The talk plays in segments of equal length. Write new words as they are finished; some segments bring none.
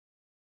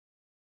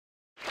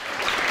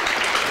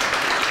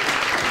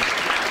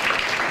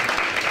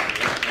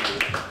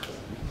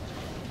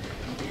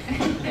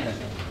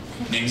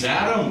name's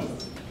Adam.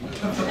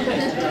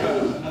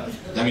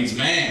 That means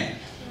man.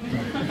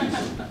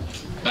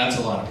 That's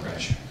a lot of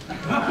pressure.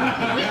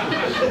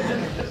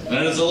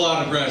 That is a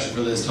lot of pressure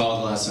for this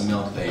tall glass of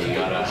milk that you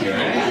got up here,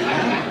 eh?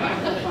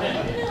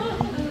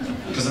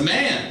 Because a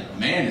man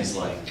is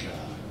like,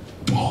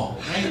 oh,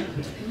 right?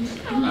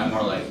 I'm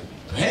more like,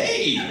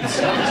 hey!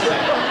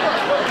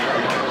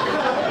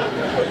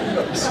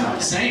 It's not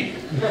the same.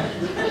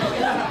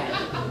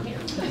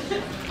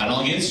 I don't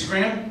like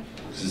Instagram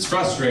because it's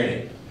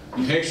frustrating.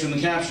 The picture and the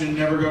caption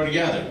never go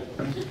together.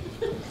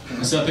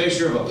 I saw a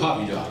picture of a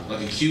puppy dog,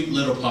 like a cute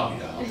little puppy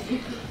dog.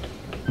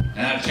 And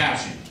I had a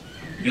caption.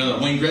 You know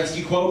that Wayne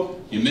Gretzky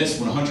quote? You miss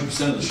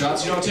 100% of the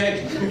shots you don't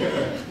take?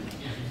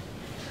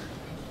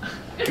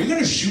 Are you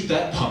gonna shoot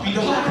that puppy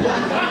dog?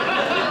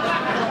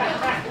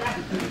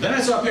 Then I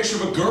saw a picture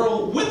of a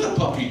girl with a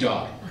puppy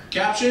dog.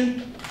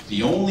 Caption,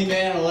 the only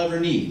man I'll ever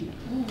need.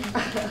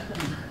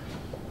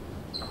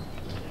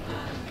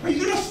 Are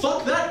you gonna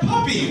fuck that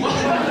puppy? What?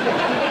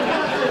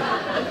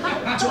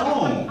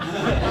 Don't.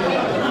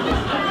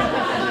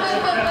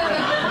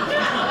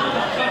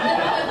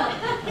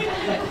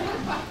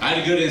 I had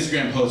a good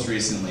Instagram post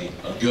recently,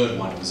 a good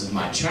one. It was of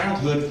my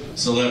childhood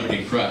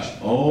celebrity crush.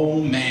 Oh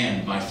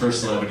man, my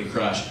first celebrity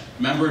crush.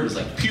 Remember, it was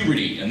like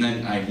puberty, and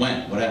then I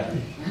went, whatever.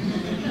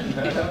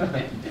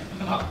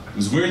 It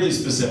was weirdly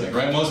specific,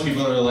 right? Most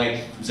people are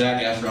like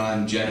Zac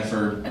Efron,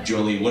 Jennifer,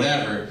 Jolie,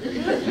 whatever.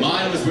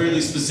 Mine was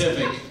weirdly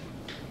specific.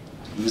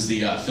 It was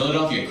the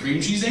Philadelphia cream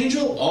cheese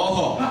angel.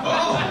 Oh,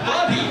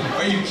 buddy,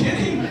 are you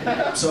kidding?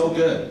 So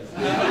good. I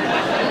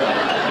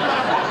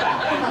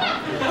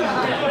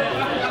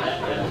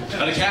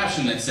had a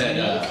caption that said,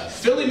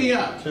 filling me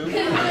up.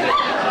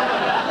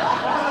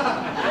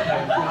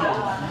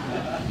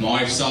 My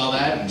wife saw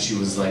that and she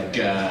was like,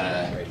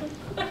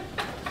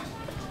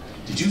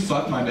 did you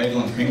fuck my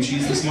bagel and cream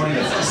cheese this morning?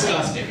 That's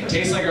disgusting. It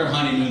tastes like our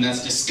honeymoon.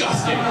 That's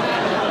disgusting.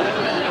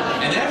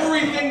 And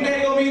everything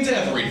bagel means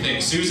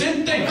everything,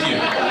 Susan. Thank you.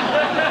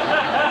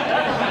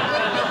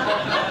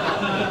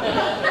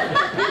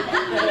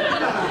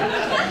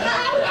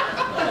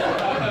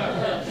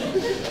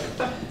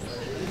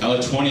 I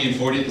was 20 and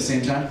 40 at the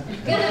same time.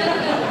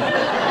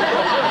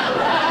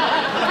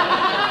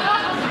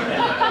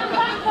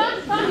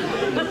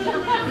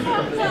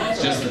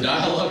 It's just the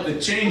dialogue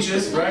that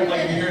changes, right?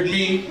 Like if you heard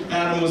me,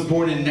 Adam was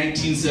born in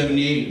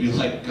 1978. You'd be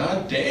like,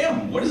 God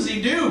damn, what does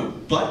he do?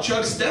 Butt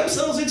chug stem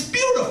cells? It's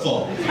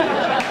beautiful.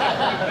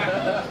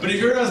 But if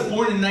you heard I was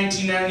born in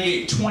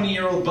 1998,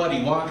 20-year-old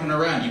buddy walking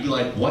around, you'd be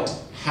like, what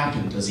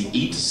happened? Does he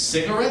eat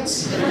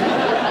cigarettes?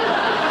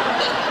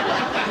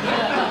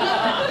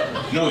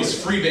 No, he's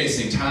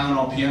freebasing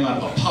Tylenol PM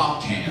out of a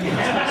pop can.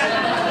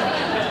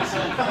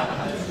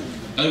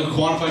 I think we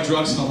quantify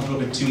drugs a little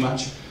bit too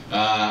much.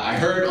 I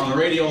heard on the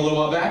radio a little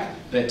while back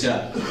that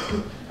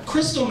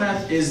crystal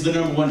meth is the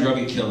 #1 drug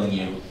at killing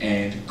you,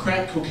 and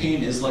crack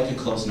cocaine is like a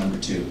close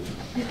 #2.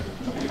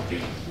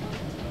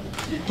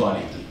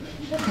 Buddy.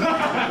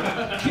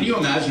 Can you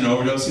imagine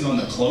overdosing on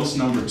the close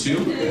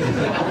 #2?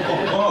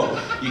 Whoa,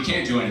 you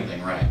can't do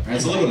anything right.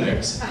 It's a little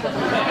embarrassing.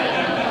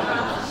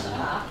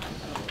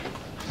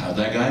 How'd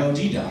that guy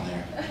OD down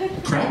there?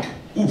 Crack?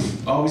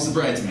 Oof, always the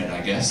bridesmaid, I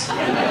guess.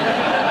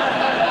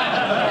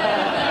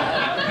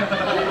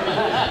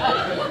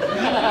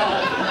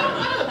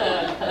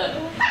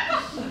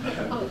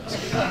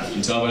 You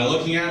can tell by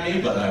looking at me,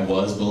 but I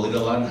was bullied a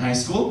lot in high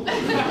school.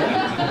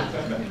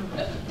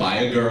 By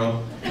a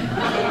girl.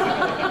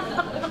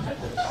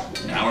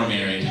 Now we're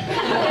married.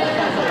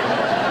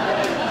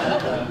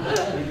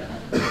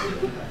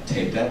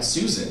 Take that,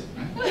 Susan.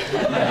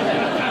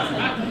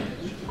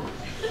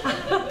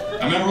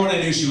 I remember when I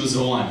knew she was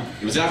the one.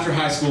 It was after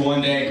high school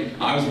one day.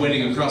 I was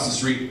waiting across the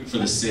street for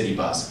the city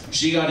bus.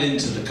 She got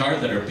into the cart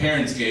that her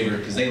parents gave her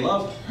because they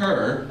love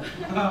her.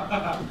 And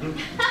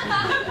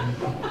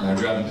I'm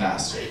driving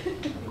past her.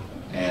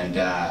 And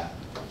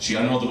she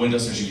unrolled the window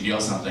so she could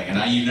yell something.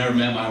 And you've never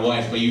met my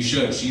wife, but you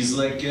should. She's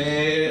like,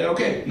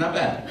 okay, not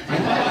bad.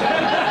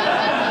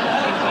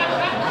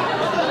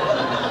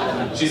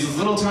 She's this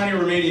little tiny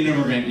Romanian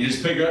immigrant. You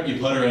just pick her up, you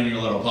put her in your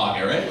little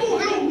pocket, right? Oh,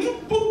 hello.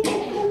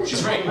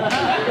 She's right.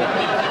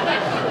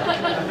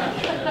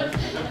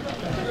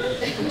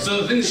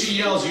 So the thing that she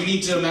yells, you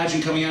need to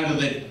imagine coming out of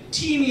the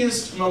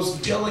teeniest,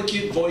 most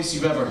delicate voice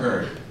you've ever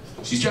heard.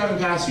 She's driving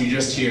past and you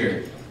just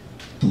hear,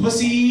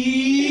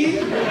 pussy!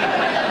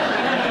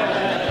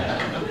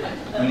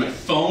 And my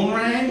phone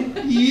rang,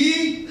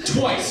 yee,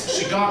 twice.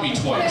 She got me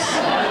twice.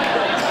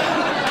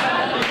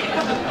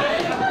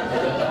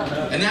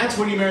 And that's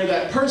when you marry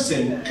that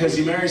person, because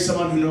you marry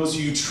someone who knows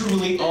who you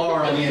truly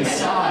are on the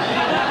inside.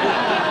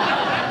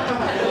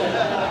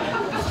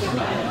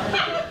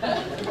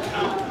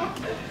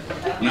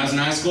 When I was in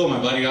high school, my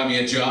buddy got me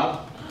a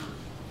job.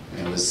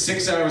 And it was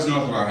 6 hours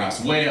north of our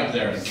house, way up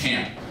there in a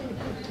camp.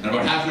 And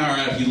about half an hour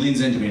out, he leans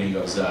into me and he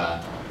goes,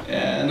 not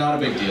a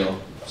big deal,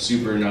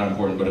 super not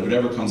important, but if it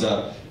ever comes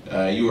up,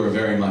 you are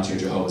very much a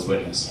Jehovah's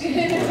Witness.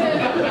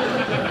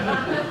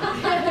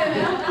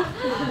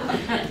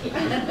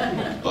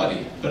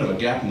 Buddy, bit of a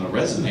gap in the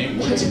resume.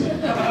 What?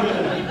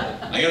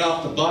 I got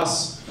off the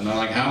bus, and they're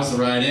like, "How's the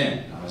ride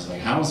in?" I was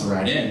like, "How's the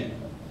ride in?"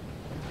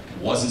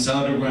 It wasn't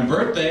celebrated my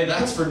birthday,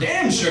 that's for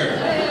damn sure.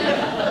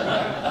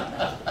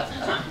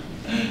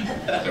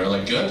 They were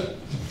like, "Good?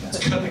 That's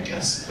good, I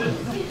guess."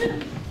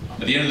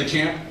 At the end of the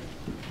camp,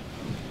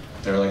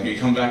 they were like, "Are you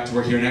coming back to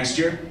work here next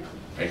year?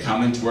 Are you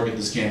coming to work at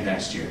this camp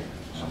next year?"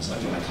 I was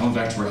like, "Am I coming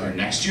back to work here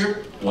next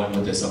year? What,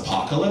 with this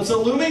apocalypse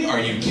looming? Are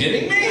you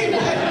kidding me?"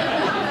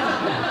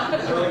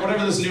 They're like,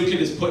 "Whatever this new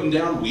kid is putting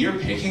down, we are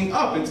picking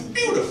up. It's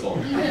beautiful."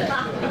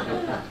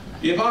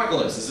 The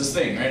apocalypse is this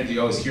thing, right?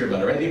 You always hear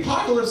about it, right? The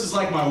apocalypse is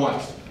like my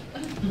wife.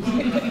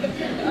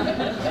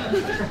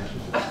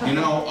 You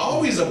know,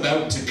 always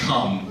about to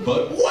come,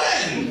 but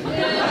when?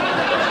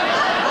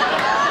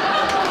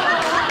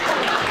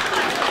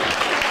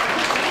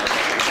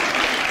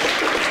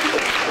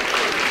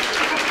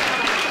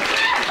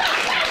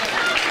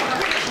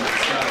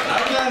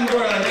 I'm done,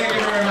 Gourlay.